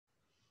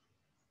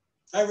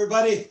Hi,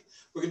 everybody.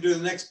 We're going to do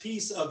the next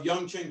piece of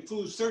Young Cheng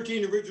Fu's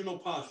 13 original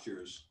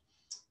postures.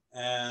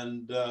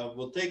 And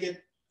we'll take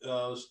it,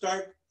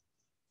 start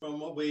from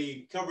what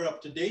we covered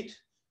up to date,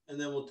 and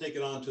then we'll take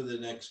it on to the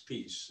next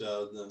piece.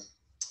 I'll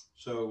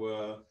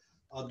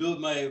do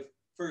my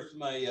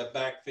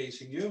back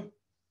facing you.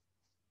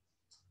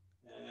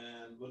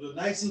 And we'll do it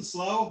nice and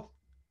slow.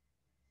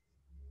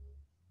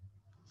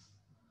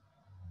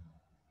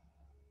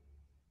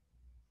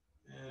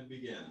 And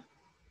begin.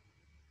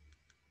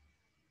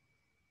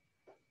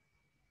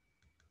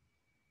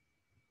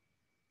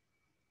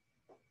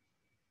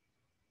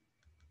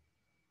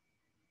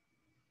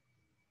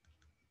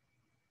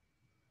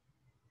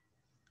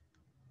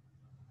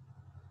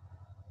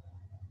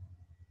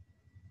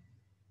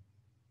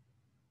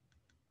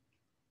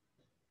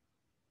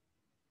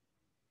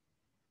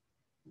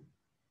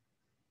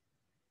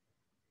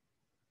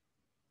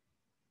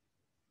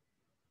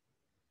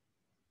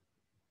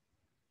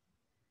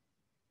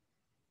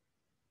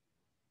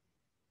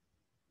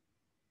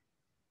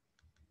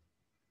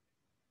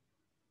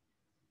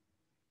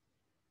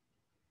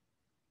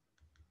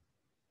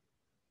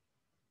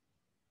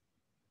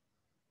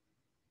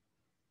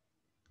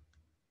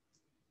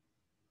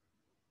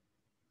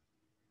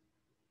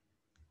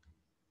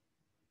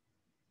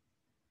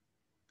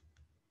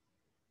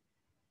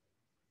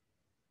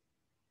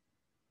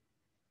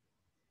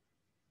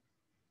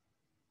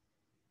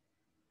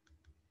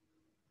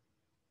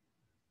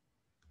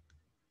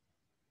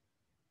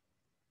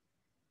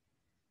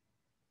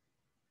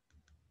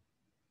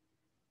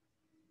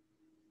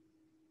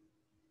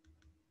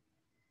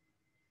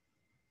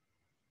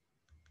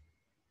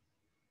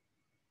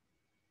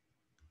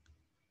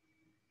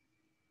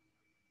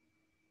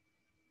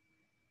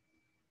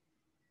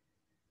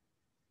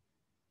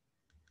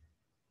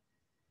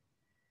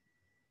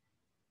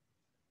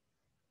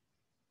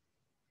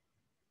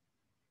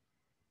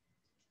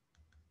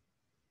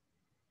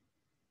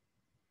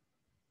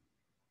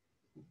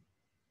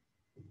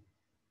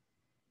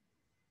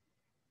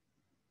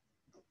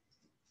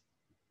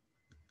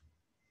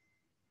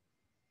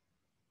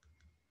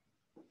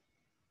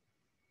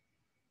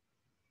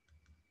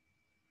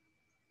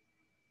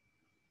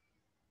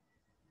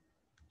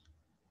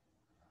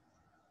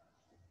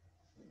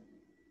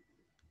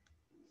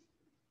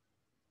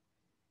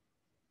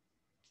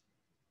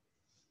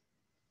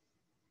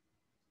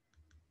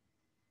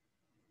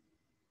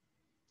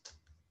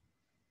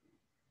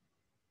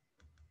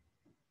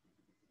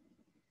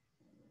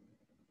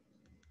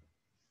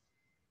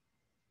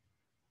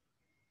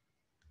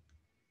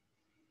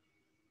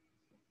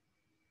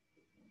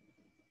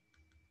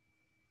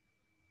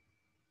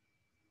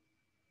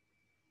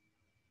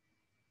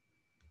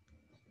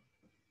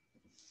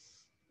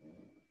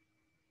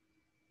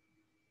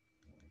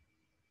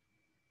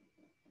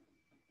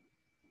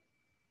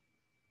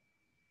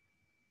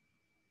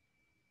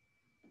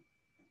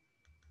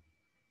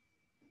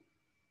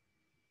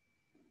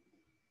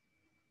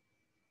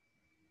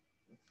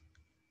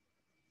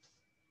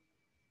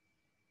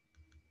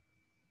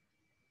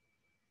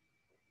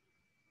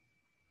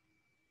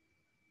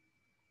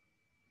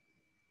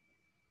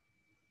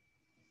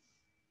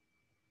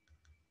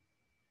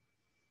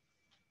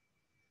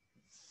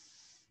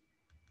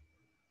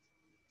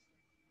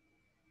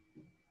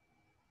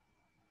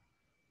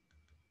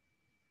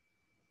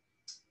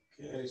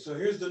 Okay, so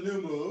here's the new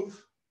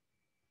move.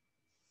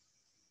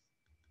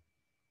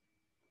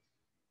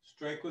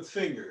 Strike with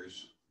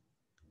fingers.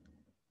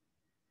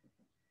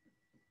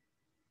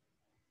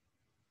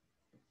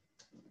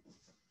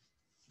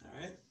 All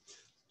right,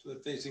 so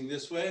it's facing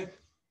this way.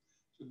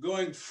 So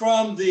going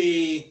from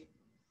the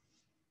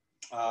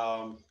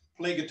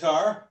play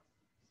guitar,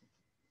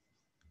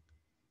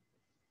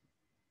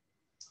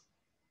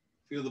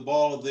 feel the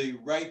ball of the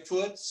right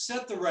foot,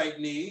 set the right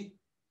knee,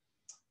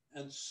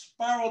 and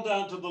spiral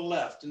down to the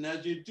left. And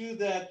as you do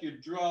that, you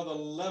draw the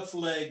left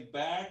leg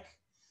back.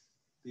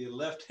 The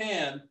left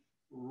hand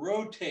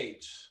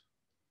rotates,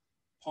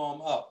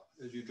 palm up,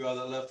 as you draw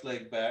the left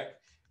leg back,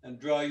 and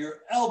draw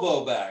your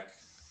elbow back.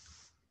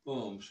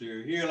 Boom. So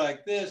you're here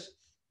like this.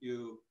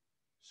 You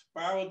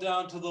spiral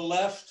down to the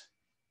left,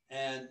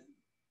 and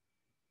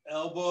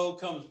elbow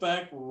comes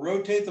back.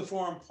 Rotate the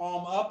forearm,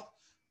 palm up.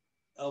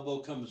 Elbow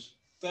comes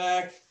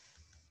back.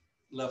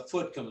 Left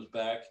foot comes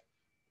back.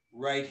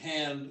 Right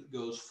hand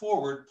goes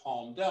forward,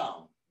 palm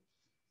down.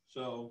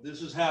 So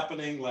this is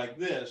happening like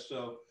this.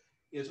 So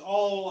it's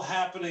all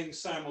happening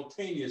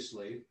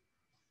simultaneously.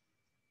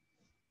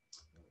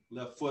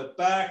 Left foot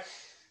back,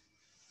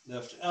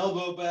 left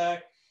elbow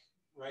back,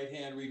 right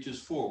hand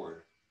reaches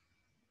forward.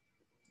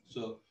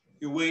 So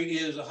your weight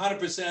is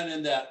 100%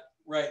 in that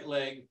right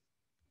leg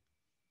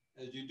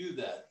as you do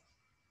that.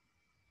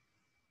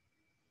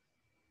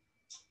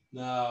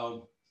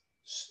 Now,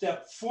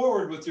 step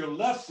forward with your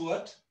left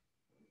foot.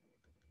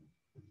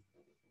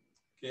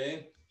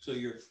 Okay, so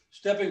you're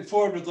stepping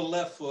forward with the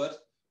left foot,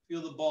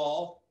 feel the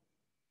ball,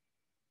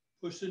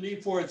 push the knee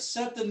forward,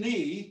 set the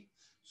knee,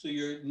 so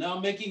you're now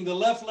making the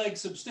left leg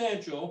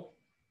substantial.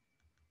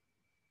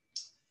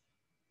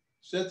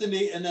 set the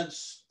knee, and then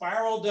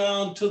spiral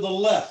down to the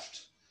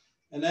left.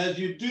 And as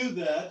you do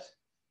that,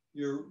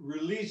 you're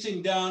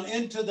releasing down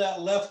into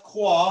that left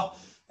quad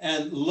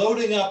and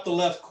loading up the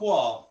left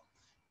quad.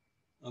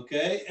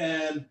 Okay,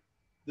 and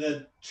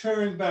then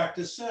turn back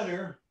to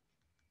center.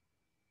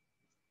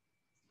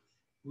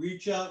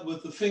 Reach out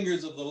with the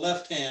fingers of the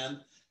left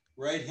hand,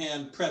 right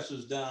hand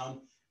presses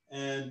down,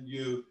 and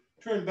you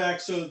turn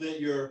back so that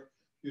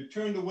you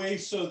turn the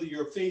waist so that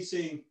you're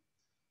facing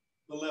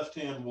the left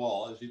hand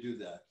wall as you do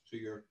that. So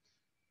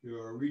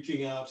you're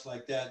reaching out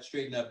like that,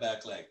 straighten that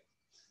back leg.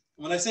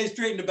 When I say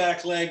straighten the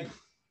back leg,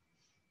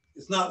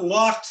 it's not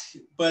locked,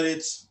 but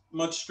it's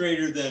much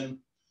straighter than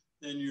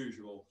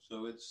usual.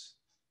 So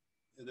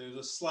there's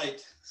a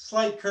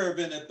slight curve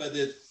in it, but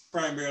it's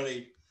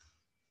primarily,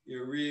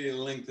 you're really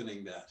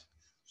lengthening that.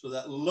 So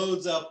that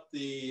loads up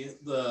the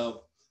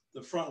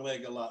front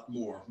leg a lot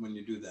more when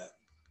you do that.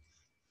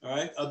 All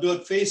right, I'll do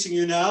it facing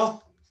you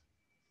now.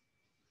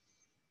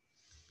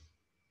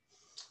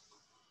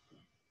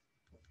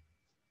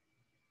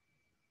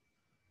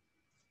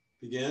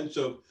 Begin.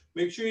 So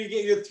make sure you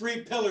get your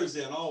 3 pillars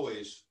in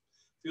always.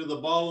 Feel the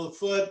ball of the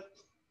foot,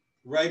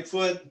 right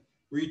foot,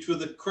 reach with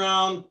the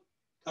crown,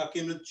 tuck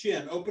in the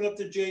chin, open up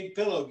the jade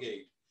pillow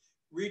gate,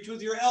 reach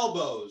with your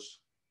elbows.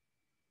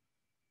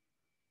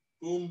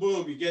 Boom,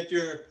 boom. You get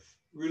your,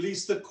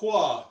 release the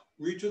quad,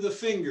 reach with the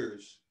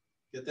fingers,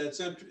 get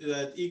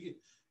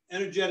that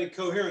energetic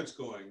coherence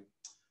going.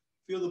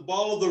 Feel the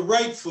ball of the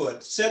right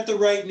foot, set the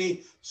right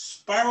knee,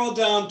 spiral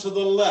down to the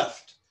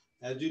left.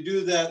 As you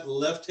do that,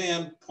 left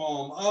hand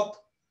palm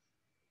up,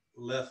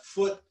 left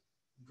foot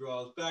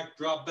draws back,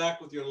 drop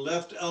back with your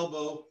left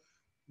elbow,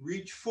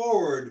 reach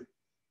forward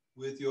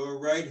with your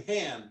right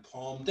hand,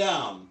 palm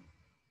down.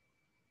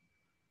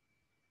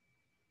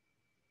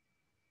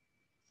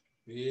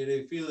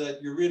 Really feel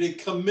that you're really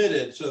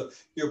committed. So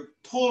you're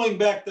pulling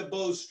back the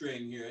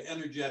bowstring here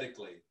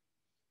energetically.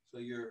 So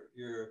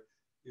you're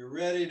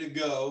ready to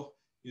go.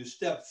 You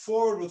step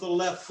forward with the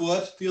left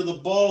foot, feel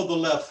the ball of the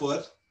left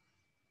foot,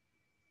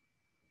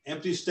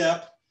 empty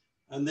step,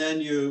 and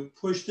then you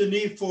push the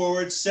knee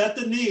forward, set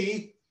the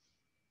knee,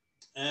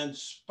 and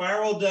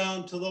spiral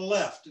down to the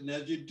left. And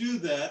as you do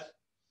that,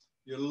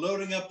 you're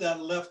loading up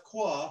that left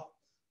quad.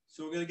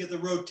 So we're going to get the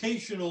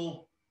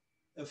rotational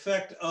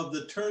effect of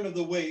the turn of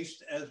the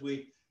waist as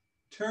we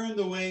turn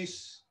the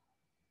waist,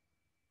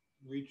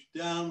 reach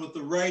down with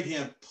the right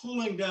hand,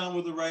 pulling down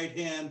with the right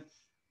hand,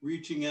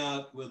 reaching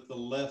out with the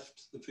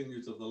left, the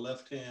fingers of the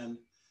left hand,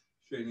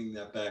 straightening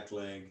that back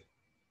leg.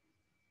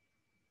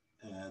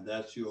 And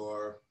that's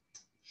your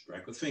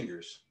strike with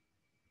fingers.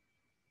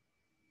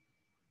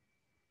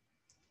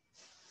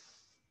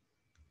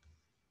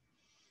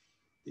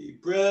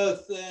 Deep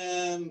breath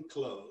and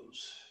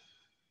close.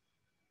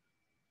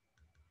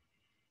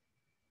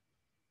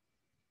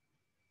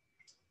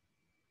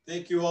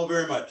 Thank you all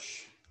very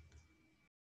much.